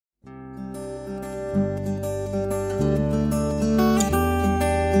Hi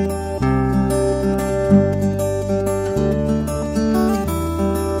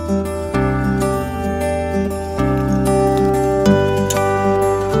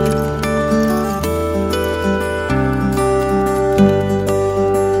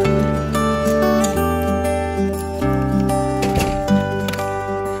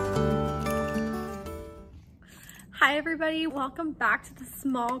everybody, welcome back to the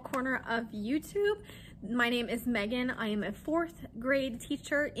small corner of YouTube. My name is Megan. I am a 4th grade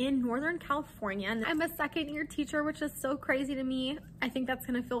teacher in Northern California, and I'm a 2nd year teacher, which is so crazy to me. I think that's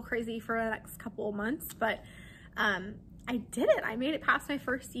gonna feel crazy for the next couple of months, but I did it. I made it past my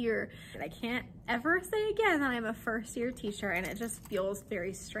 1st year. And I can't ever say again that I'm a 1st year teacher, and it just feels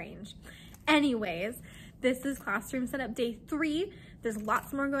very strange. Anyways, this is classroom setup day 3. There's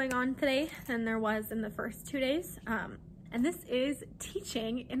lots more going on today than there was in the first 2 days. And this is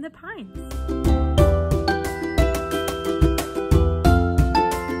teaching in the Pines.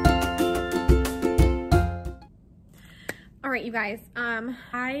 All right, you guys,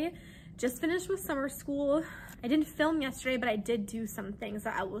 I just finished with summer school. I didn't film yesterday, but I did do some things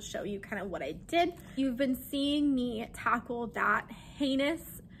that I will show you kind of what I did. You've been seeing me tackle that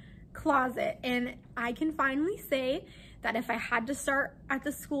heinous closet, and I can finally say that if I had to start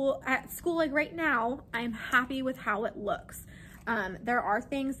at school like right now, I'm happy with how it looks. There are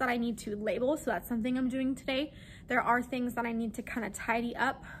things that I need to label, so that's something I'm doing today. There are things that I need to kind of tidy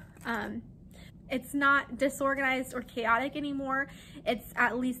up. It's not disorganized or chaotic anymore. It's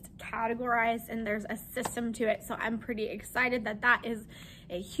at least categorized and there's a system to it. So I'm pretty excited that that is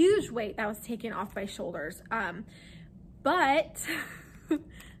a huge weight that was taken off my shoulders. But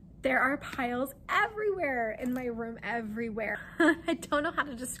there are piles everywhere in my room, everywhere. I don't know how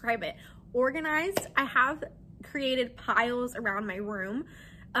to describe it. Organized, I have created piles around my room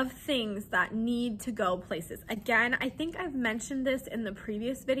of things that need to go places. Again, I think I've mentioned this in the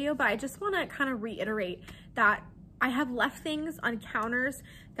previous video, but I just wanna kind of reiterate that I have left things on counters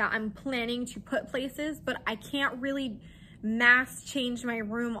that I'm planning to put places, but I can't really mass change my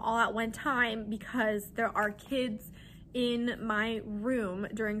room all at one time because there are kids in my room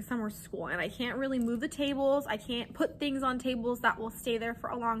during summer school and I can't really move the tables. I can't put things on tables that will stay there for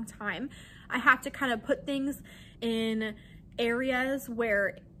a long time. I have to kind of put things in areas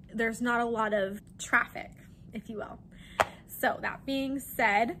where there's not a lot of traffic, if you will. So that being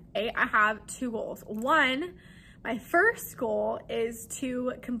said, I have 2 goals. One, my first goal is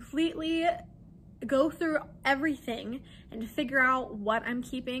to completely go through everything and figure out what I'm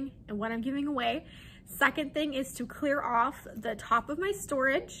keeping and what I'm giving away. Second thing is to clear off the top of my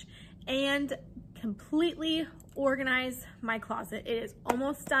storage and completely organize my closet. It is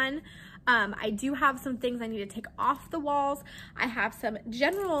almost done. I do have some things I need to take off the walls. I have some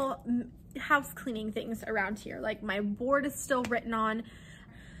general house cleaning things around here. Like my board is still written on.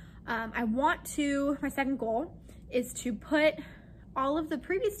 My second goal is to put all of the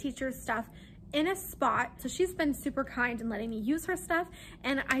previous teacher's stuff in a spot. So she's been super kind in letting me use her stuff.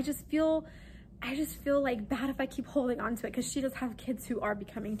 And I just feel like bad if I keep holding on to it because she does have kids who are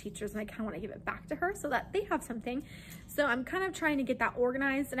becoming teachers and I kind of want to give it back to her so that they have something. So I'm kind of trying to get that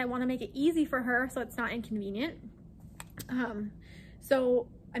organized and I want to make it easy for her so it's not inconvenient. So,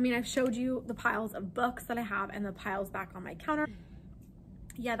 I mean, I've showed you the piles of books that I have and the piles back on my counter.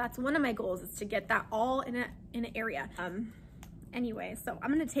 Yeah, that's one of my goals, is to get that all in an area. Anyway, so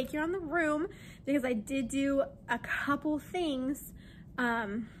I'm going to take you around the room because I did do a couple things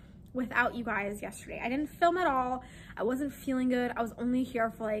without you guys yesterday. I didn't film at all. I wasn't feeling good. I was only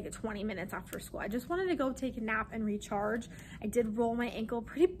here for like 20 minutes after school. I just wanted to go take a nap and recharge. I did roll my ankle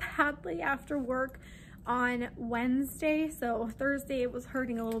pretty badly after work on Wednesday. So Thursday it was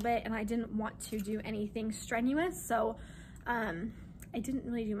hurting a little bit and I didn't want to do anything strenuous. So I didn't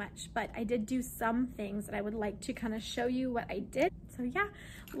really do much, but I did do some things that I would like to kind of show you what I did. So yeah,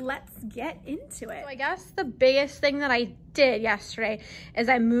 let's get into it. So I guess the biggest thing that I did yesterday is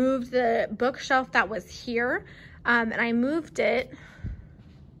I moved the bookshelf that was here, and I moved it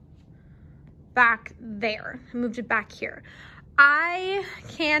back there. I moved it back here. I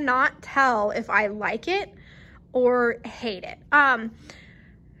cannot tell if I like it or hate it.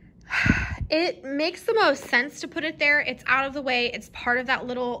 It makes the most sense to put it there. It's out of the way. It's part of that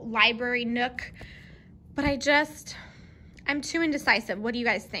little library nook. But I'm too indecisive. What do you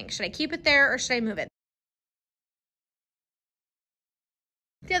guys think? Should I keep it there or should I move it?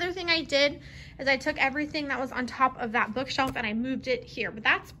 The other thing I did is I took everything that was on top of that bookshelf and I moved it here. But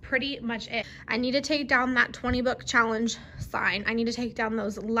that's pretty much it. I need to take down that 20 book challenge sign. I need to take down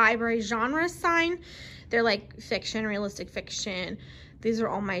those library genres sign. They're like fiction, realistic fiction, These are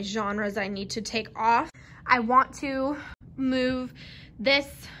all my genres I need to take off. I want to move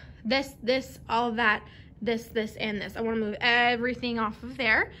this, all of that, this, and this. I want to move everything off of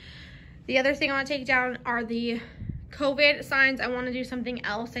there. The other thing I want to take down are the COVID signs. I want to do something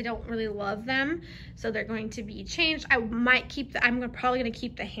else. I don't really love them, so they're going to be changed. I might keep the, probably going to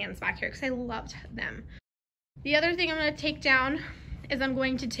keep the hands back here because I loved them. The other thing I'm going to take down is I'm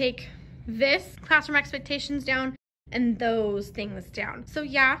going to take this classroom expectations down and those things down. So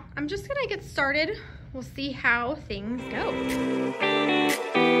yeah, I'm just gonna get started. We'll see how things go.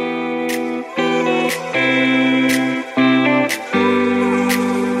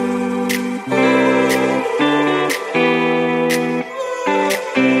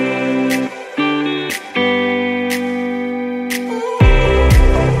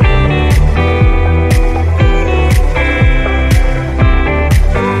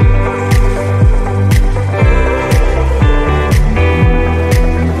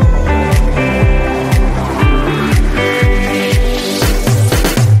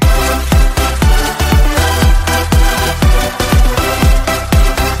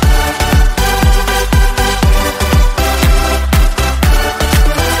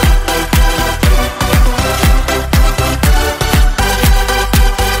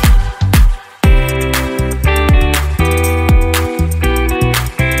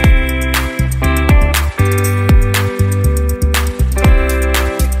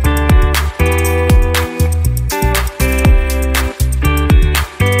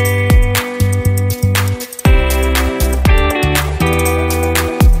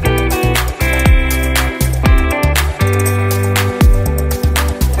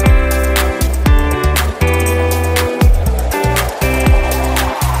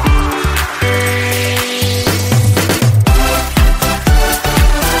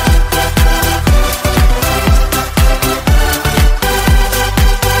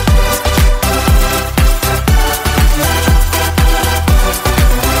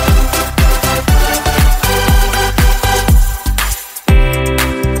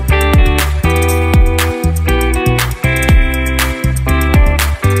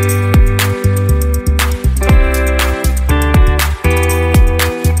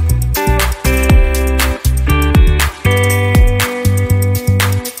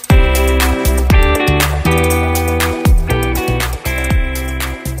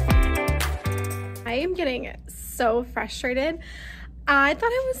 So frustrated. I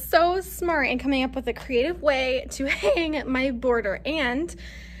thought I was so smart in coming up with a creative way to hang my border, and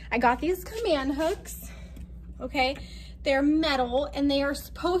I got these command hooks. Okay, they're metal and they are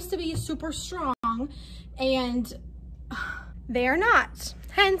supposed to be super strong, and they are not,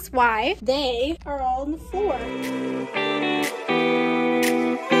 hence why they are all on the floor.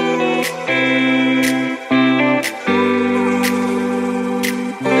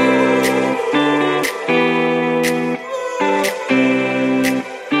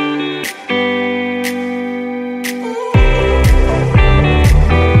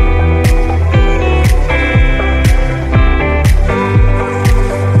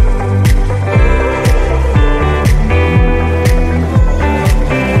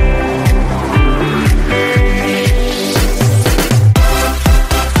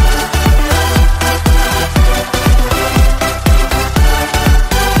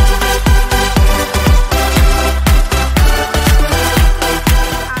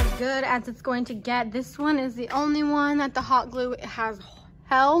 As it's going to get. This one is the only one that the hot glue has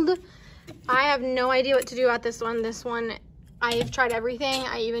held. I have no idea what to do about this one. This one, I've tried everything.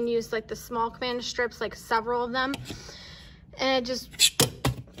 I even used like the small command strips, like several of them, and it just,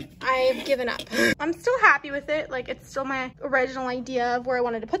 I've given up. I'm still happy with it. Like, it's still my original idea of where I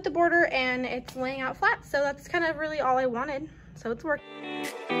wanted to put the border, and it's laying out flat. So that's kind of really all I wanted. So it's working.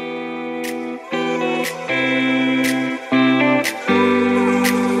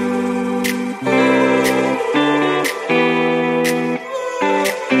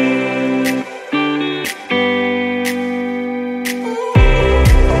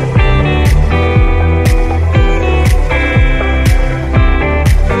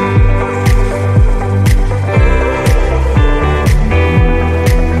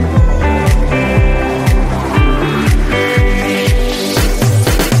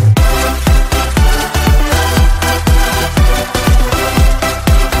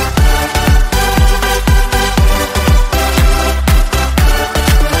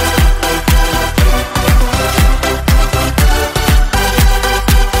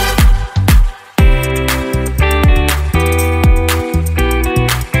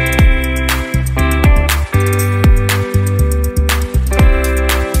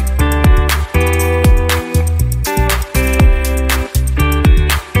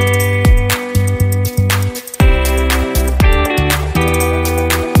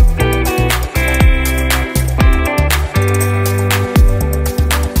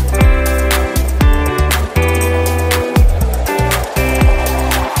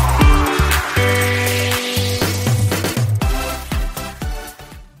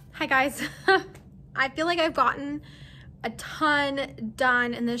 guys, I feel like I've gotten a ton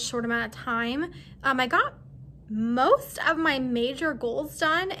done in this short amount of time. I got most of my major goals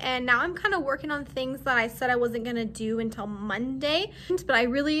done, and now I'm kind of working on things that I said I wasn't gonna do until Monday, but I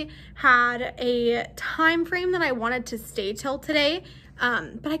really had a time frame that I wanted to stay till today.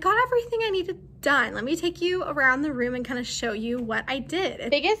 But I got everything I needed done. Let me take you around the room and kind of show you what I did. The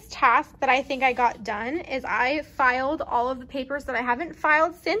biggest task that I think I got done is I filed all of the papers that I haven't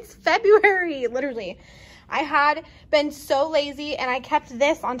filed since February, literally. I had been so lazy, and I kept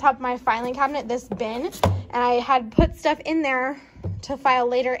this on top of my filing cabinet, this bin, and I had put stuff in there to file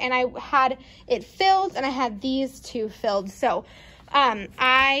later, and I had it filled, and I had these two filled. So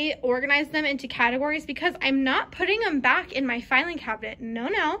I organized them into categories because I'm not putting them back in my filing cabinet.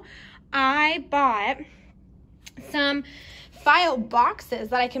 No. I bought some file boxes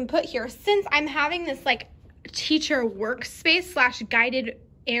that I can put here since I'm having this like teacher workspace / guided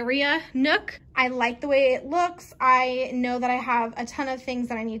area nook. I like the way it looks. I know that I have a ton of things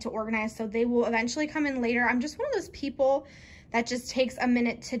that I need to organize, so they will eventually come in later. I'm just one of those people that just takes a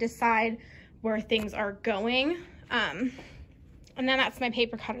minute to decide where things are going. And then that's my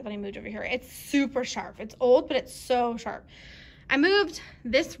paper cutter that I moved over here. It's super sharp. It's old, but it's so sharp. I moved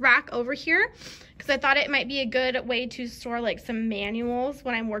this rack over here because I thought it might be a good way to store like some manuals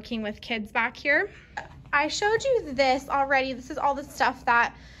when I'm working with kids back here. I showed you this already. This is all the stuff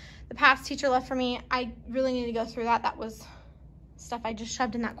that the past teacher left for me. I really need to go through that. That was stuff I just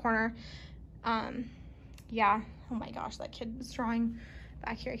shoved in that corner. Yeah. Oh my gosh, that kid was drawing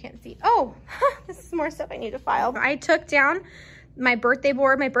back here. I can't see. Oh, this is more stuff I need to file. I took down my birthday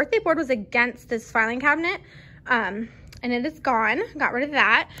board. My birthday board was against this filing cabinet, and it is gone. Got rid of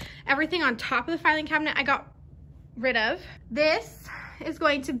that. Everything on top of the filing cabinet I got rid of. This is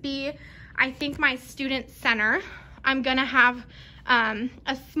going to be, I think, my student center. I'm gonna have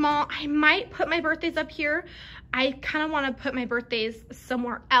a small, I might put my birthdays up here. I kind of want to put my birthdays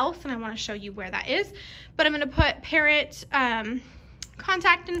somewhere else, and I want to show you where that is. But I'm gonna put parent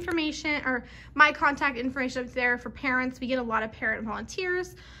contact information, or my contact information up there for parents. We get a lot of parent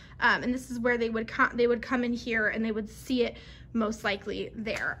volunteers, and this is where they would come in here and they would see it most likely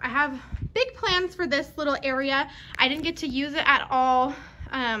there. I have big plans for this little area. I didn't get to use it at all.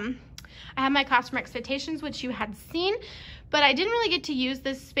 I have my classroom expectations, which you had seen, but I didn't really get to use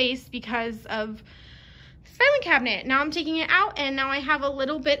this space because of this filing cabinet. Now I'm taking it out, and now I have a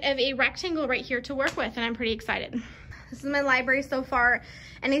little bit of a rectangle right here to work with, and I'm pretty excited. This is my library so far.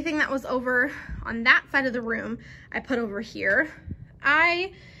 Anything that was over on that side of the room, I put over here.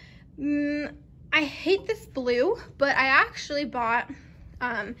 I hate this blue, but I actually bought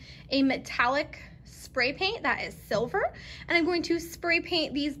a metallic spray paint that is silver, and I'm going to spray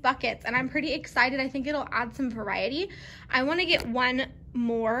paint these buckets, and I'm pretty excited. I think it'll add some variety. I want to get one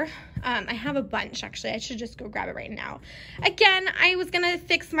more. I have a bunch, actually. I should just go grab it right now. Again, I was gonna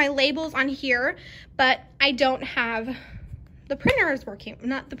fix my labels on here, but I don't have, the printer is working.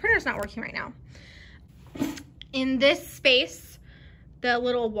 The printer's not working right now. In this space, the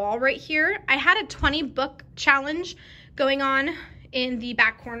little wall right here, I had a 20 book challenge going on in the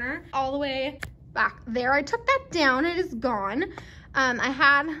back corner, all the way back there. I took that down. It is gone. I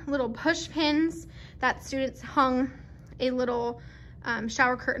had little push pins that students hung a little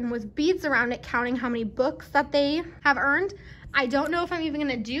shower curtain with beads around it, counting how many books that they have earned. I don't know if I'm even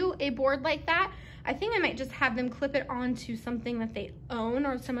gonna do a board like that. I think I might just have them clip it onto something that they own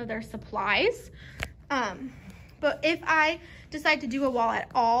or some of their supplies. But if I decide to do a wall at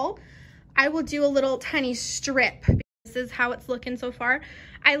all, I will do a little tiny strip. This is how it's looking so far.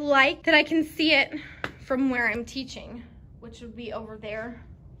 I like that I can see it from where I'm teaching, which would be over there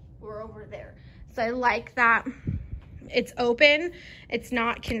or over there. So I like that it's open. It's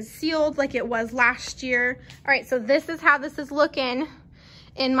not concealed like it was last year. All right, so this is how this is looking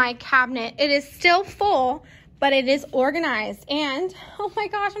in my cabinet. It is still full, but it is organized. And oh my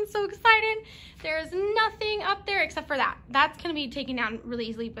gosh, I'm so excited. There is nothing up there except for that. That's gonna be taken down really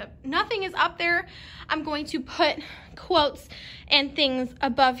easily, but nothing is up there. I'm going to put quotes and things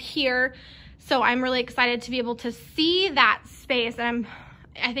above here. So I'm really excited to be able to see that space, and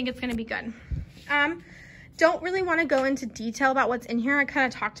I think it's gonna be good. Don't really wanna go into detail about what's in here. I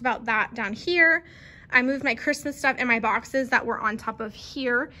kind of talked about that down here. I moved my Christmas stuff in my boxes that were on top of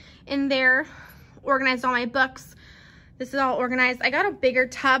here in there, organized all my books. This is all organized. I got a bigger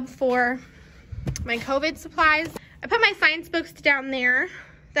tub for my COVID supplies. I put my science books down there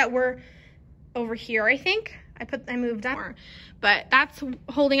that were over here, I think. I moved up more, but that's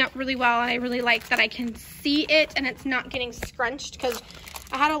holding up really well. And I really like that I can see it and it's not getting scrunched, because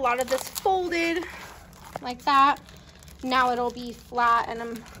I had a lot of this folded like that. Now it'll be flat, and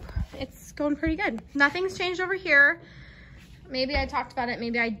it's going pretty good. Nothing's changed over here. Maybe I talked about it,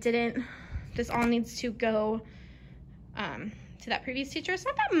 maybe I didn't. This all needs to go to that previous teacher. It's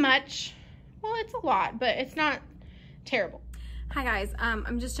not that much. Well, it's a lot, but it's not terrible. Hi guys,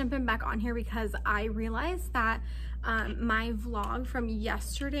 I'm just jumping back on here because I realized that my vlog from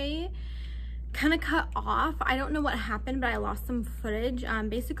yesterday kind of cut off. I don't know what happened, but I lost some footage.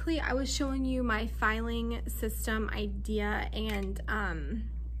 Basically, I was showing you my filing system idea, and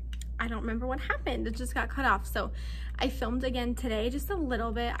I don't remember what happened. It just got cut off. So I filmed again today, just a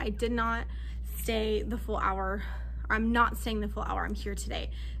little bit. I did not stay the full hour. I'm not staying the full hour. I'm here today.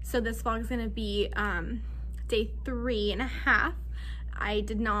 So this vlog is gonna be day 3.5.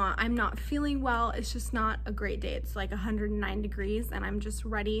 I'm not feeling well. It's just not a great day. It's like 109 degrees and I'm just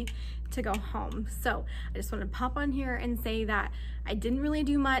ready to go home. So I just want to pop on here and say that I didn't really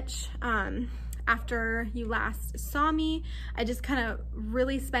do much after you last saw me. I just kind of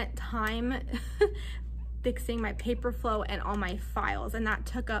really spent time fixing my paper flow and all my files, and that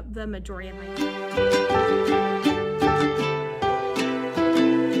took up the majority of my time.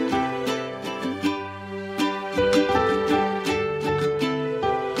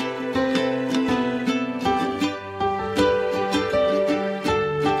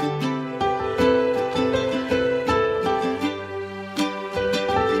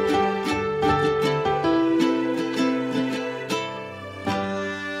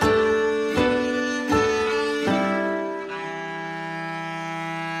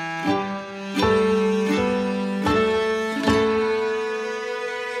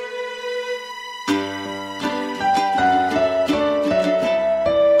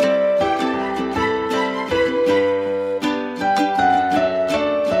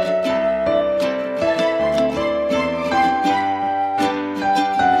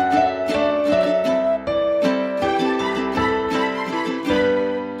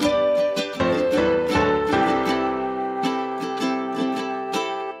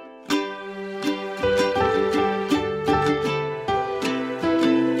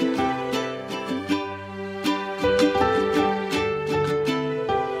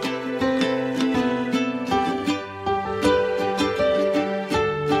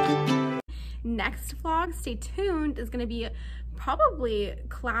 Next vlog, stay tuned, is gonna be probably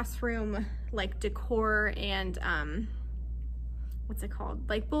classroom like decor and what's it called,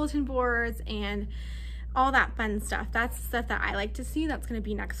 like bulletin boards and all that fun stuff. That's stuff that I like to see. That's gonna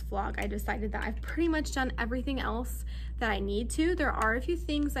be next vlog. I decided that I've pretty much done everything else that I need to. There are a few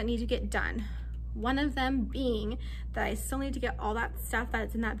things that need to get done. One of them being that I still need to get all that stuff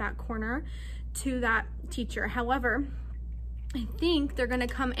that's in that back corner to that teacher. However, I think they're gonna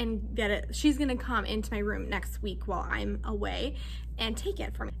come and get it. She's gonna come into my room next week while I'm away and take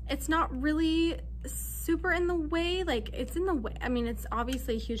it from me. It's not really super in the way, like it's in the way. I mean, it's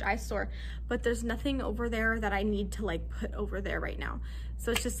obviously a huge eyesore, but there's nothing over there that I need to like put over there right now.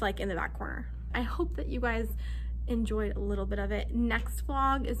 So it's just like in the back corner. I hope that you guys enjoyed a little bit of it. Next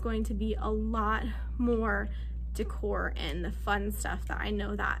vlog is going to be a lot more decor and the fun stuff that I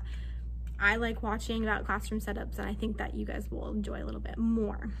know that I like watching about classroom setups, and I think that you guys will enjoy a little bit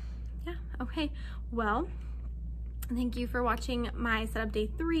more. Yeah, okay. Well, thank you for watching my setup day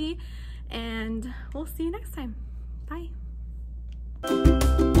 3, and we'll see you next time. Bye.